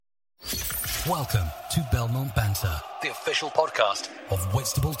Welcome to Belmont Banter, the official podcast of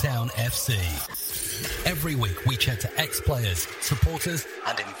Whitstable Town FC. Every week we chat to ex-players, supporters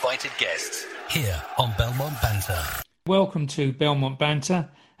and invited guests here on Belmont Banter. Welcome to Belmont Banter,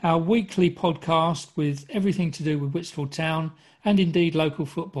 our weekly podcast with everything to do with Whitstable Town and indeed local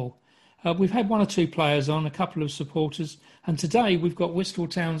football. We've had one or two players on, a couple of supporters, and today we've got Whitstable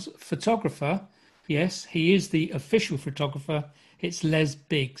Town's photographer. Yes, he is the official photographer. It's Les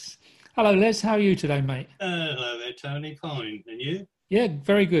Biggs. Hello, Les. How are you today, mate? Hello there, Tony. Fine. And you? Yeah,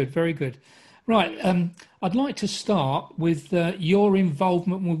 very good, very good. Right, I'd like to start with your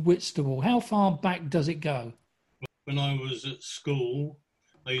involvement with Whitstable. How far back does it go? When I was at school,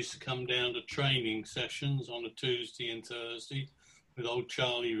 I used to come down to training sessions on a Tuesday and Thursday with old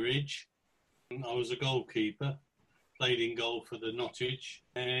Charlie Ridge. I was a goalkeeper, played in goal for the Nottage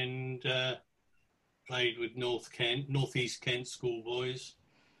and played with North East Kent schoolboys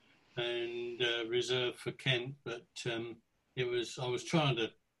and reserved for Kent. But I was trying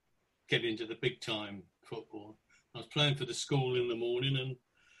to get into the big time football. I was playing for the school in the morning, and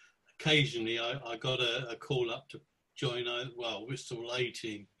occasionally I got a call up to join Whitstable A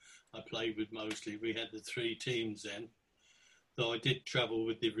team. I played with mostly. We had the three teams then. Though I did travel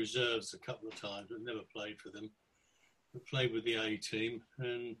with the reserves a couple of times, but never played for them. I played with the A team,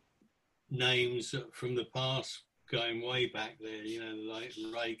 and names from the past going way back there, you know, like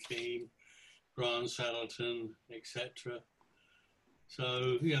Ray Keane, Brian Saddleton, etc.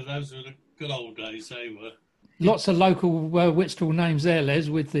 So, yeah, those were the good old days, they were. Lots of local Whitstable names there, Les,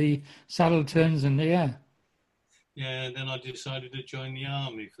 with the Saddletons and yeah. Yeah, and then I decided to join the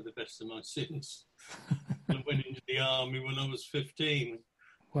army for the best of my sins. I went into the army when I was 15.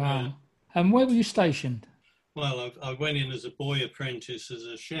 Wow. And where were you stationed? Well, I went in as a boy apprentice as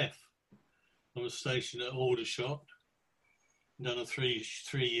a chef. I was stationed at Aldershot, done a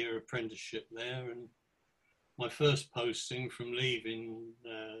three-year apprenticeship there, and my first posting from leaving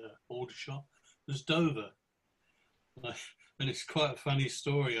Aldershot was Dover. And it's quite a funny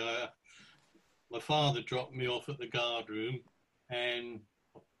story. My father dropped me off at the guard room and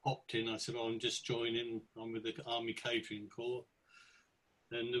I popped in. I said, I'm just joining. I'm with the Army Catering Corps.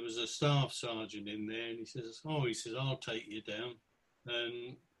 And there was a staff sergeant in there, and he says, I'll take you down.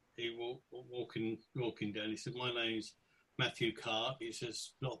 And he walking down. He said, my name's Matthew Cart. He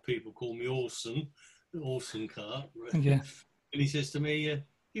says, a lot of people call me Orson Cart. Yeah. And he says to me,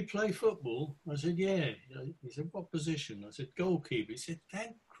 you play football? I said, yeah. He said, what position? I said, goalkeeper. He said,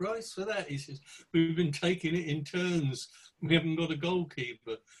 thank Christ for that. He says, we've been taking it in turns. We haven't got a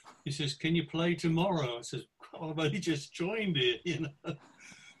goalkeeper. He says, can you play tomorrow? I said, I've only just joined here, you know.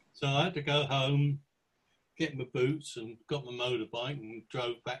 So I had to go home, get my boots and got my motorbike and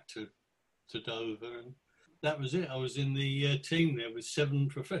drove back to Dover. And that was it. I was in the team there with 7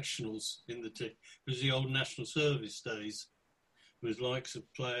 professionals in the team. It was the old National Service days. With likes of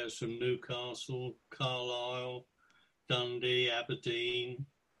players from Newcastle, Carlisle, Dundee, Aberdeen.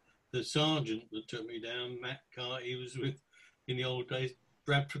 The sergeant that took me down, Matt Cart, he was with, in the old days,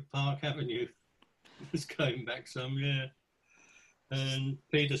 Bradford Park Avenue. Was going back some, yeah. And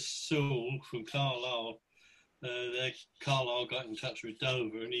Peter Sewell from Carlisle, Carlisle got in touch with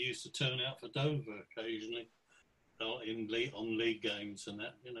Dover, and he used to turn out for Dover occasionally on league games and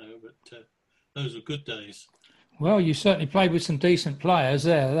that, you know. But those were good days. Well, you certainly played with some decent players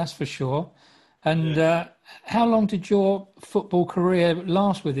there, that's for sure. And how long did your football career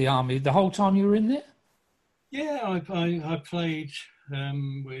last with the Army? The whole time you were in there? Yeah, I played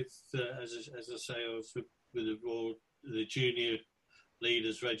with, as I say, I was with the Junior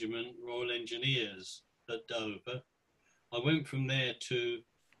Leaders Regiment, Royal Engineers at Dover. I went from there to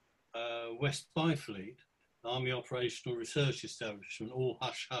West Byfleet, Army Operational Research Establishment, all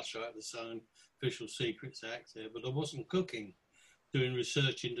hush-hush out the Southern Official Secrets Act there, but I wasn't cooking, doing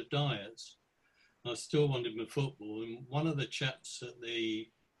research into diets. I still wanted my football, and one of the chaps at the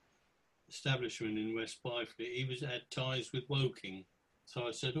establishment in West Byfleet, he had ties with Woking. So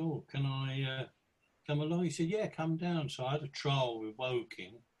I said, can I come along? He said, yeah, come down. So I had a trial with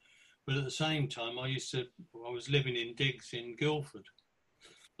Woking, but at the same time, I was living in digs in Guildford.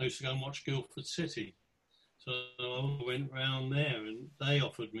 I used to go and watch Guildford City. So I went round there, and they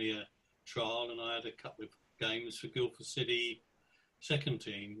offered me a trial, and I had a couple of games for Guildford City second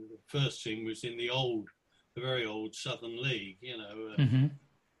team. The first team was in the very old Southern League, you know,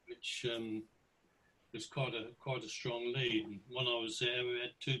 which was quite a strong league. And when I was there, we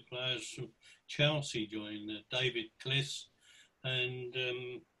had 2 players from Chelsea join, David Kliss and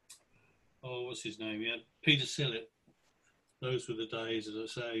what's his name? Yeah, Peter Sillett. Those were the days, as I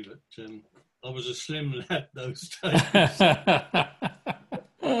say. But I was a slim lad those days.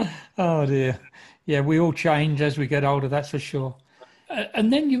 Oh dear. Yeah, we all change as we get older, that's for sure.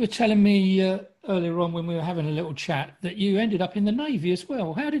 And then you were telling me earlier on when we were having a little chat that you ended up in the Navy as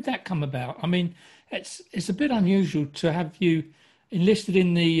well. How did that come about? I mean, it's a bit unusual to have you enlisted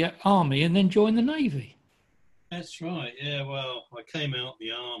in the army and then join the Navy. That's right. Yeah. Well, I came out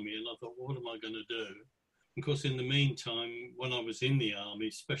the army and I thought, what am I going to do? Of course, in the meantime, when I was in the army,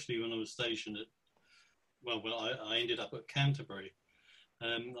 especially when I was stationed at, I ended up at Canterbury.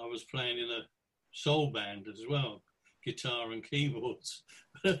 I was playing in a soul band as well, guitar and keyboards,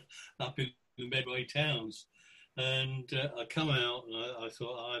 up in the Medway towns. And I come out and I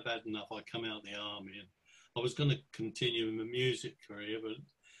thought, I've had enough. I come out the army. And I was going to continue in my music career, but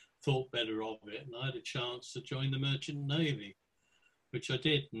thought better of it. And I had a chance to join the Merchant Navy, which I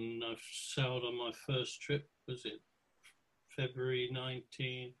did. And I sailed on my first trip, was it February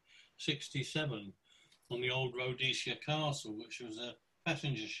 1967, on the old Rhodesia Castle, which was a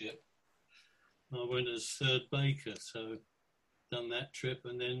passenger ship. I went as third baker, so done that trip,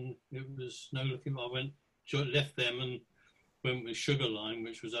 and then it was no looking. I left them and went with Sugar Line,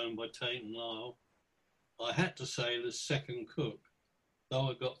 which was owned by Tate and Lyle. I had to sail as second cook, though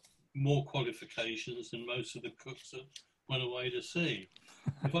I got more qualifications than most of the cooks that went away to sea.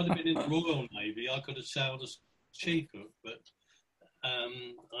 If I'd have been in the Royal Navy, I could have sailed as chief cook, but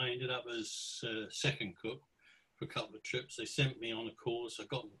I ended up as second cook for a couple of trips. They sent me on a course. I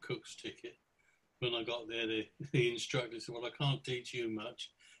got the cook's ticket. When I got there, the instructor said, well, I can't teach you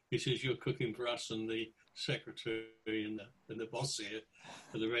much. He says, you're cooking for us and the secretary and the boss here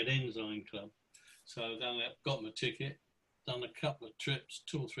for the Red Ensign Club. So I got my ticket, done a couple of trips,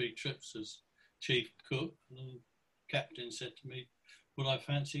 2 or 3 trips as chief cook. And the captain said to me, would I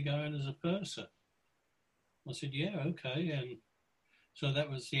fancy going as a purser? I said, yeah, okay. And so that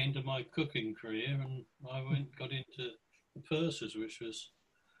was the end of my cooking career. And I got into the pursers, which was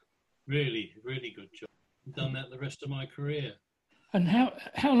really, really good job. I've done that the rest of my career. And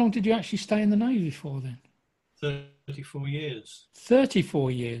how long did you actually stay in the Navy for then? 34 years.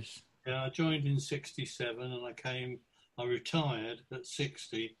 34 years? Yeah, I joined in 67 and I retired at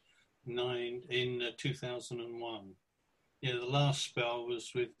 69 in 2001. Yeah, the last spell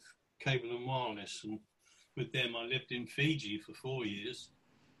was with Cable and Wireless, and with them I lived in Fiji for 4 years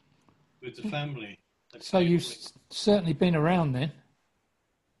with the family. So you've certainly been around then?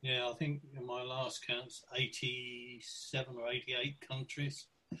 Yeah, I think in my last count's 87 or 88 countries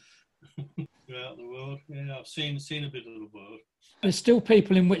throughout the world. Yeah, I've seen a bit of the world. There's still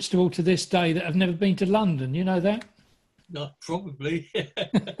people in Whitstable to this day that have never been to London. You know that? No, probably. Yeah,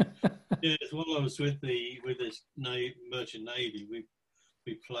 while I was with the Merchant Navy, we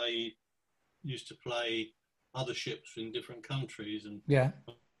used to play other ships in different countries, and yeah,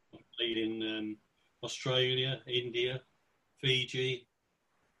 I played in Australia, India, Fiji,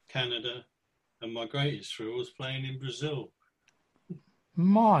 Canada, and my greatest thrill was playing in Brazil.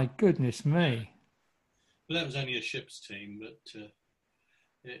 My goodness me. But that was only a ship's team, but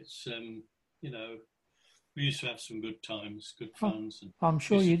it's, we used to have some good times, good funs. And I'm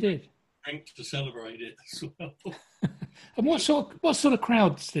sure you did. Drink to celebrate it as well. And what sort of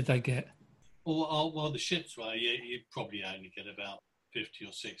crowds did they get? Well, the ships were, you'd probably only get about 50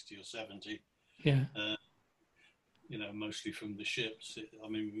 or 60 or 70. Yeah. Mostly from the ships. I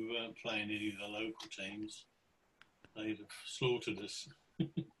mean, we weren't playing any of the local teams. They'd have slaughtered us.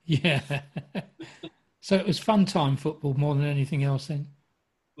 Yeah. So it was fun time football more than anything else then?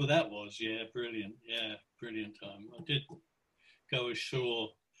 Well, that was, brilliant. Yeah, brilliant time. I did go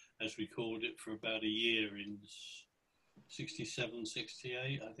ashore, as we called it, for about a year in 67,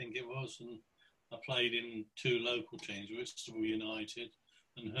 68, I think it was. And I played in 2 local teams, Whitstable United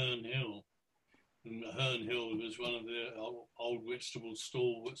and Herne Hill. And Herne Hill was one of the old Whitstable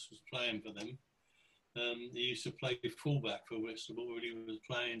stalwarts, was playing for them. He used to play fullback for Whitstable, but he was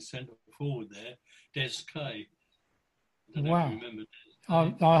playing centre forward there, Des Kay. I don't know if you remember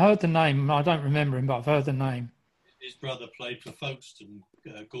Des. I heard the name. I don't remember him, but I've heard the name. His brother played for Folkestone,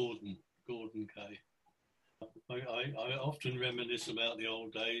 Gordon Kay. I often reminisce about the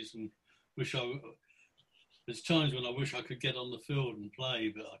old days and wish there's times when I wish I could get on the field and play,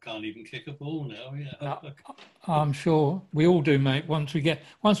 but I can't even kick a ball now. Yeah, I'm sure we all do, mate. Once we get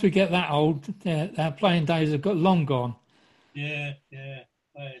that old, our playing days have got long gone. Yeah.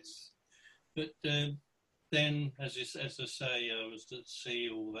 But then, as I say, I was at sea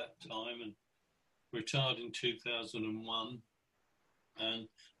all that time and retired in 2001, and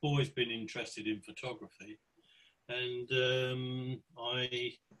always been interested in photography. And the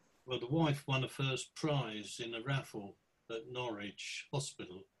wife won a first prize in a raffle at Norwich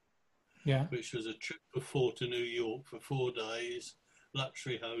Hospital, which was a trip before to New York for 4 days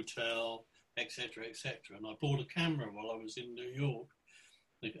luxury hotel, etc., etc. And I bought a camera while I was in New York,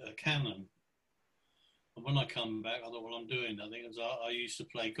 a Canon. And when I come back, I thought, well, I'm doing nothing. As I used to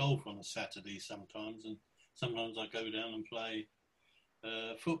play golf on a Saturday sometimes, and sometimes I go down and play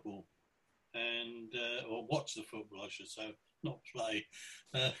football, and or watch the football, I should say, not play.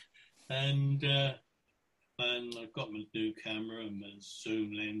 And I've got my new camera and my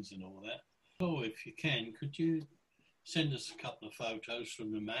zoom lens and all that. Oh, if you can, could you send us a couple of photos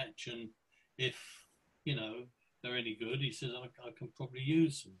from the match? And if, they're any good, he says, I can probably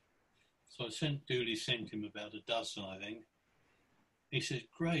use them. So I duly sent him about a dozen, I think. He says,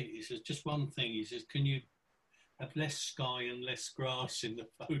 great. He says, just one thing. He says, can you have less sky and less grass in the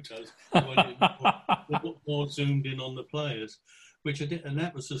photos? more zoomed in on the players, which I did. And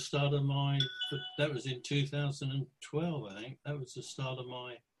that was the start of that was in 2012, I think. That was the start of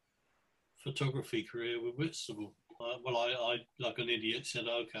my photography career with Whitstable. I like an idiot, said,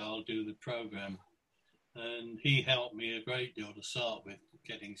 okay, I'll do the programme. And he helped me a great deal to start with,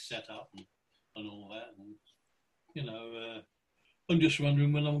 getting set up and all that. And, I'm just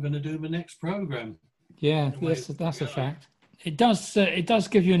wondering when I'm going to do my next programme. Yeah, that's a fact. It does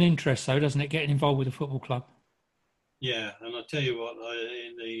give you an interest, though, doesn't it, getting involved with a football club? Yeah, and I tell you what,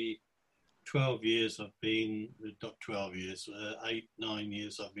 in the 12 years I've been, not 12 years, 8, 9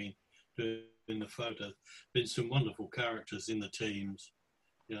 years I've been doing the photos, been some wonderful characters in the teams.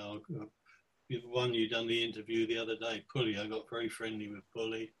 One you done the interview the other day, Pulley. I got very friendly with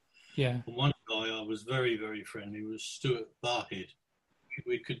Pulley. Yeah. And one guy I was very, very friendly was Stuart Barhead.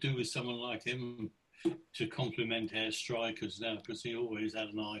 We could do with someone like him to complement our strikers now, because he always had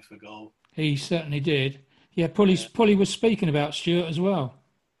an eye for goal. He certainly did. Yeah, Pulley was speaking about Stuart as well.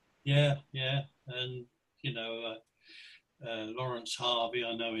 Yeah. And, Lawrence Harvey,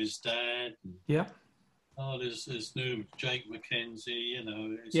 I know his dad. Yeah. Oh, there's new Jake McKenzie,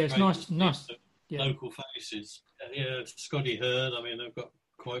 It's nice. Yeah. Local faces. Yeah, Scotty Hurd. I've got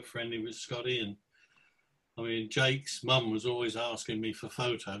quite friendly with Scotty, and Jake's mum was always asking me for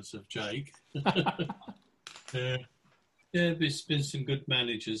photos of Jake. Yeah, there's been some good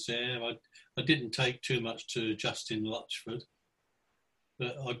managers there. I didn't take too much to Justin Lutchford,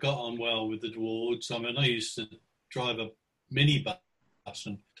 but I got on well with the Wards. I used to drive a minibus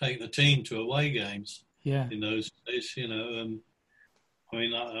and take the team to away games. Yeah. In those days,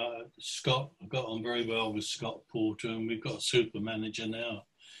 Scott, I got on very well with Scott Porter, and we've got a super manager now.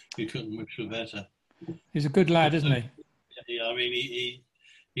 We couldn't wish for better. He's a good lad, isn't he? Yeah,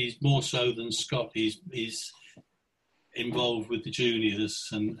 he's more so than Scott. He's involved with the juniors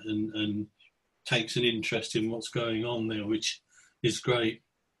and takes an interest in what's going on there, which is great.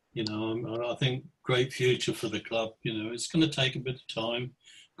 I think great future for the club. It's going to take a bit of time.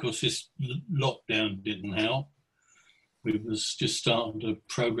 Of course, this lockdown didn't help. We was just starting to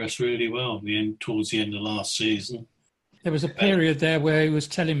progress really well towards the end of last season. There was a period there where he was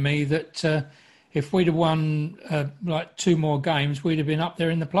telling me that if we'd have won like 2 more games, we'd have been up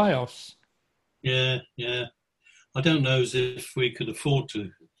there in the playoffs. Yeah. I don't know as if we could afford to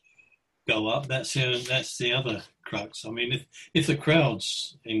go up. That's the other crux. If the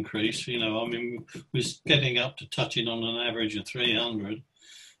crowds increase, we're getting up to touching on an average of 300.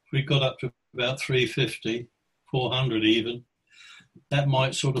 If we got up to about 350, 400 even, that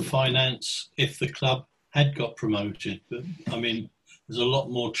might sort of finance if the club had got promoted. But there's a lot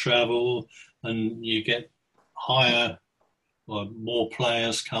more travel, and you get higher or more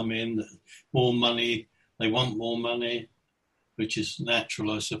players come in, more money. They want more money, which is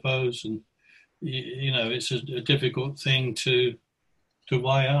natural, I suppose. And it's a difficult thing to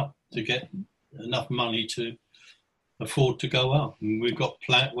weigh up, to get enough money to afford to go up. And we've got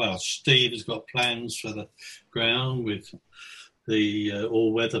Steve has got plans for the ground with the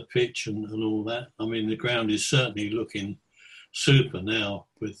all-weather pitch and all that. The ground is certainly looking super now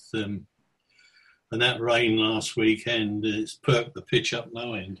with and that rain last weekend. It's perked the pitch up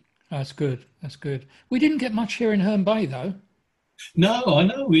no end. That's good. We didn't get much here in Herne Bay, though. No, I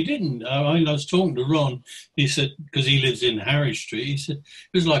know we didn't. I was talking to Ron. He said, because he lives in Harry Street, he said it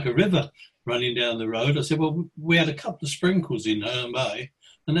was like a river running down the road. I said, well, we had a couple of sprinkles in Herne Bay,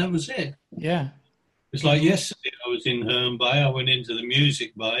 and that was it. Yeah. It's like yesterday I was in Herne Bay. I went into the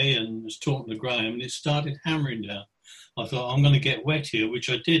music bay and was talking to Graham, and it started hammering down. I thought, I'm going to get wet here, which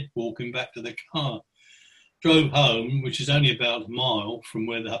I did walking back to the car. Drove home, which is only about a mile from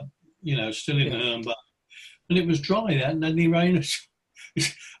where still in Herne Bay. And it was dry that, and then the rain, as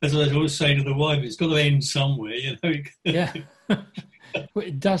I always say to the wife, it's got to end somewhere, Yeah.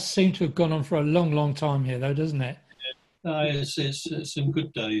 It does seem to have gone on for a long, long time here, though, doesn't it? It's some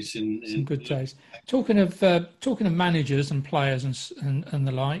good days Some good days. Talking of managers and players and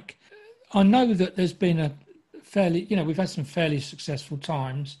the like, I know that there's been a fairly, we've had some fairly successful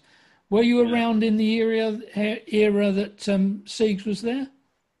times. Were you around in the era that Siegs was there?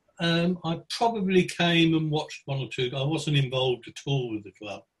 I probably came and watched one or two. I wasn't involved at all with the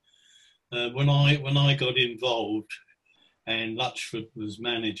club. When I got involved, and Lutchford was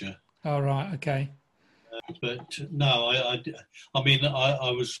manager. Oh, right, okay. But no, I mean,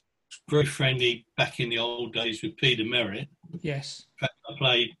 I was very friendly back in the old days with Peter Merritt. Yes. In fact,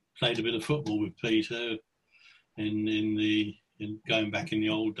 I played a bit of football with Peter in going back in the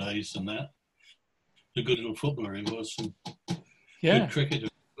old days and that. A good little footballer he was. And good cricketer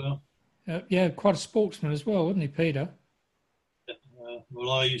as well. Quite a sportsman as well, wasn't he, Peter?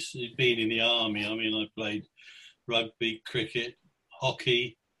 Well, I used to be in the army. I mean, I played rugby, cricket,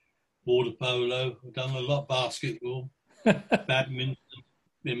 hockey, water polo. I've done a lot of basketball, badminton.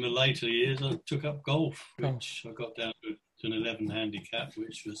 In my later years, I took up golf, which I got down to an 11 handicap,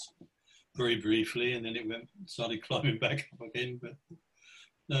 which was very briefly, and then it started climbing back up again. But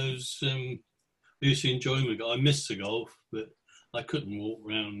those, I used to enjoy my golf. I missed the golf, but I couldn't walk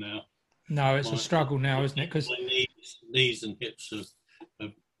around now. No, it's a struggle now, isn't it? Because my knees and hips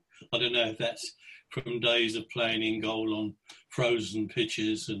have, I don't know if that's from days of playing in goal on frozen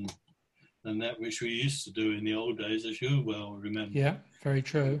pitches and that which we used to do in the old days, as you well remember. Yeah, very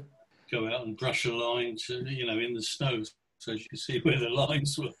true. Go out and brush a line, in the snow, so you can see where the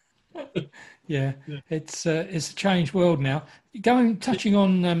lines were. Yeah, it's a changed world now. Touching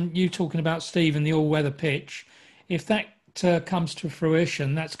on you talking about Steve and the all-weather pitch, if that comes to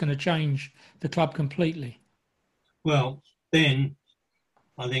fruition, that's going to change the club completely. Well, then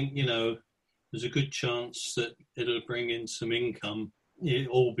I think there's a good chance that it'll bring in some income,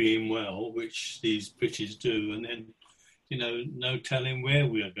 all being well, which these pitches do, and then no telling where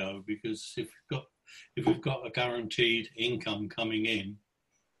we'll go, because if we've got a guaranteed income coming in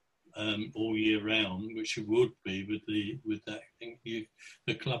all year round, which it would be with that, I think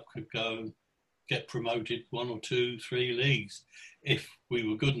the club could go get promoted 1 or 2, 3 leagues if we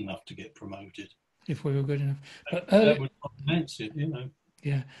were good enough to get promoted. If we were good enough, but that would enhance it,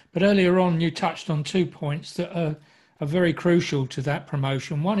 Yeah, but earlier on you touched on 2 points that are very crucial to that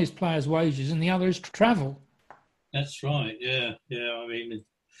promotion. One is players' wages, and the other is travel. That's right. Yeah. I mean,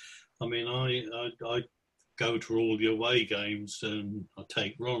 I go to all the away games, and I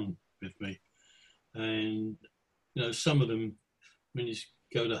take Ron with me, and some of them, when you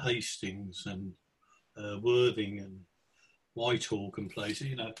go to Hastings and Worthing and Whitehall and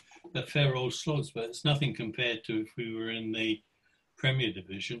places, they're fair old slogs, but it's nothing compared to if we were in the Premier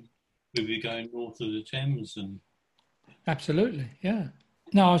Division. We'd be going north of the Thames and. Absolutely, yeah.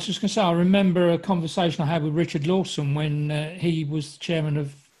 No, I was just going to say, I remember a conversation I had with Richard Lawson when he was chairman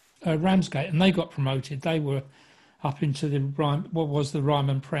of Ramsgate, and they got promoted. They were up into the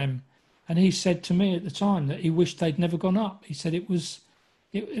Ryman Prem, and he said to me at the time that he wished they'd never gone up. He said it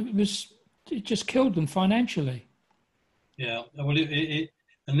just killed them financially. Yeah, well,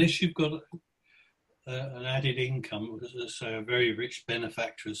 unless you've got an added income, so a very rich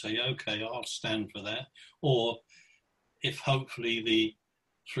benefactor say, okay, I'll stand for that, or if hopefully the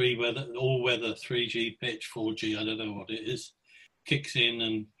all-weather 3G pitch, 4G, I don't know what it is, kicks in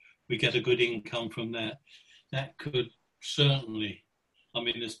and we get a good income from that, that could certainly,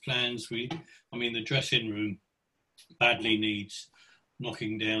 there's plans, the dressing room badly needs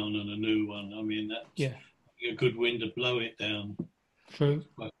knocking down and a new one. That's a good wind to blow it down. True.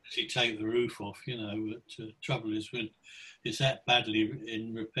 Well, you take the roof off, but the trouble is when it's that badly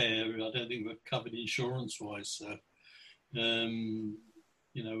in repair, I don't think we're covered insurance-wise, so...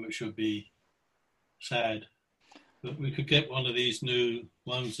 which would be sad. But we could get one of these new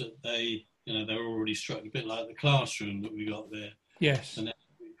ones that they're already struck, a bit like the classroom that we got there. Yes. And that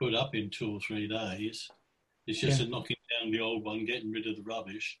we put up in 2 or 3 days. It's just a knocking down the old one, getting rid of the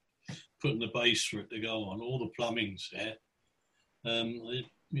rubbish, putting the base for it to go on. All the plumbing's there.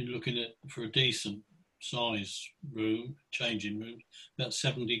 You're looking at, for a decent size room, changing room, about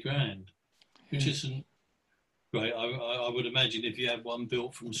 70 grand, which isn't great. I would imagine if you had one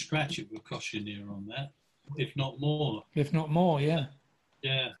built from scratch, it would cost you near on that, if not more. If not more, yeah.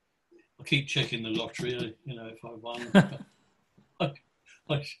 Yeah. I keep checking the lottery, if I won,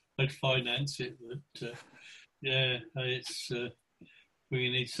 I'd finance it. But, it's, we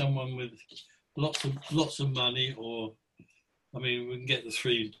need someone with lots of money, or, we can get the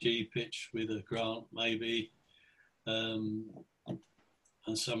 3G pitch with a grant, maybe, and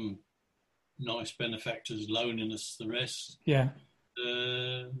some nice benefactors loaning us the rest. Yeah.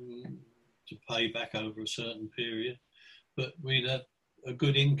 To pay back over a certain period. but we'd have a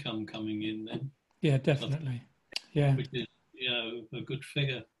good income coming in then. Yeah, definitely. Yeah. Which is, a good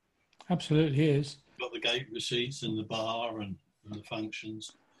figure. Absolutely is. Got the gate receipts and the bar and the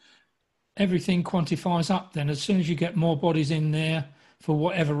functions. Everything quantifies up then. As soon as you get more bodies in there, for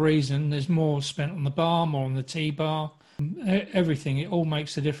whatever reason, there's more spent on the bar, more on the T-bar. Everything, it all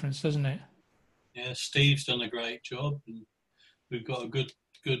makes a difference, doesn't it? Yeah, Steve's done a great job, and we've got a good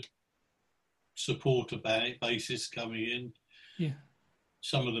supporter basis coming in. Yeah.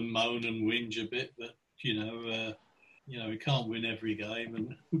 Some of them moan and whinge a bit, but we can't win every game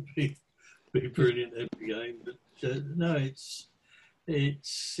and be brilliant every game. But no, it's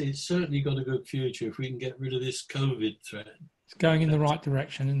certainly got a good future if we can get rid of this COVID threat. It's going in the right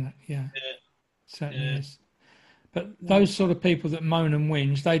direction, isn't it? Yeah. Certainly is. But those sort of people that moan and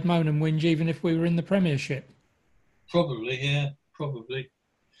whinge, they'd moan and whinge even if we were in the Premiership. Probably.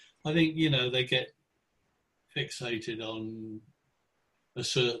 I think, they get fixated on a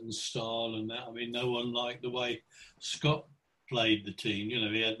certain style and that. I mean, no one liked the way Scott played the team.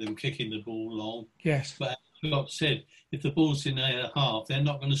 He had them kicking the ball long. Yes. But as Scott said, if the ball's in their half, they're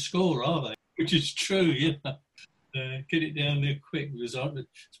not going to score, are they? Which is true, get it down there quick, because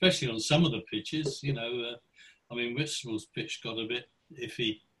especially on some of the pitches, Whitstable's pitch got a bit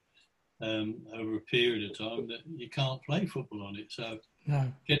iffy over a period of time that you can't play football on it. So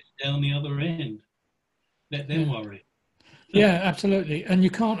get it down the other end. Let them worry. Yeah, absolutely. And you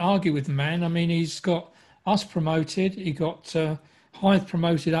can't argue with the man. I mean, he's got us promoted. He got Hythe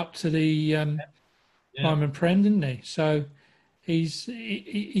promoted up to the Diamond Prem, didn't he? So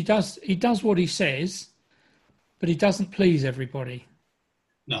he does what he says, but he doesn't please everybody.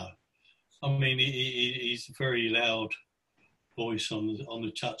 No. I mean, he's a very loud voice on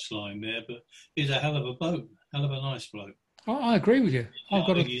the touchline there, but he's a hell of a bloke, hell of a nice bloke. I agree with you.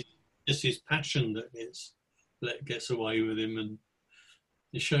 Just his passion that gets away with him, and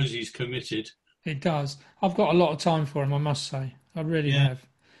it shows he's committed. It does. I've got a lot of time for him, I must say. I really have.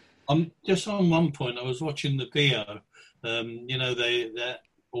 I'm just on one point. I was watching the Bio, that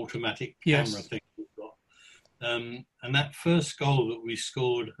automatic camera thing we've got. And that first goal that we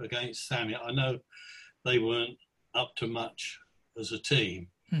scored against Thamel, I know they weren't up to much as a team.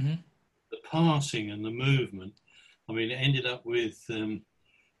 Mm-hmm. The passing and the movement, I mean, it ended up with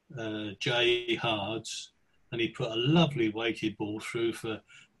Jay Hards, and he put a lovely weighted ball through for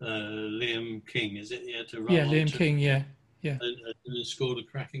Liam King, is it? He had to run Liam King, yeah. And scored a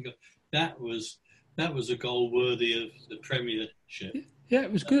cracking goal. That was a goal worthy of the Premiership. Yeah,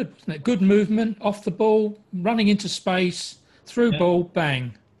 it was good, wasn't it? Good movement, off the ball, running into space, through ball,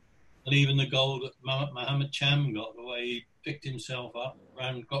 bang. And even the goal that Mohammed Cham got, the way he picked himself up,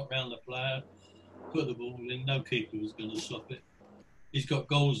 got round the player, put the ball in, no keeper was going to stop it. He's got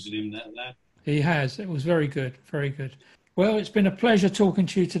goals in him, that lad. He has. It was very good, very good. Well, it's been a pleasure talking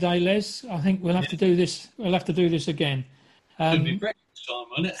to you today, Les. I think we'll have to do this. We'll have to do this again. It'll be breakfast time,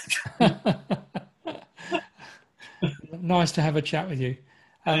 won't it? Nice to have a chat with you.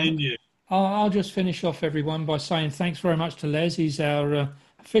 And you. I'll just finish off, everyone, by saying thanks very much to Les. He's our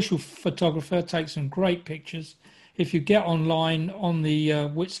official photographer, takes some great pictures. If you get online on the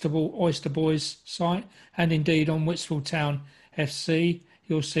Whitstable Oyster Boys site, and indeed on Whitstable Town FC,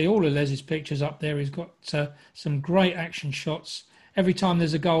 you'll see all of Les's pictures up there. He's got some great action shots. Every time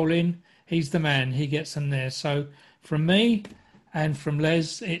there's a goal in, he's the man. He gets them there. So from me and from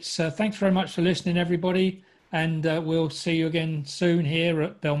Les, it's thanks very much for listening, everybody. And we'll see you again soon here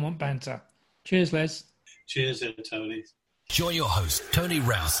at Belmont Banter. Cheers, Les. Cheers, Tony. Join your host, Tony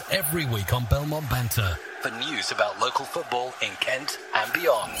Rouse, every week on Belmont Banter for news about local football in Kent and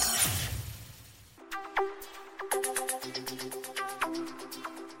beyond.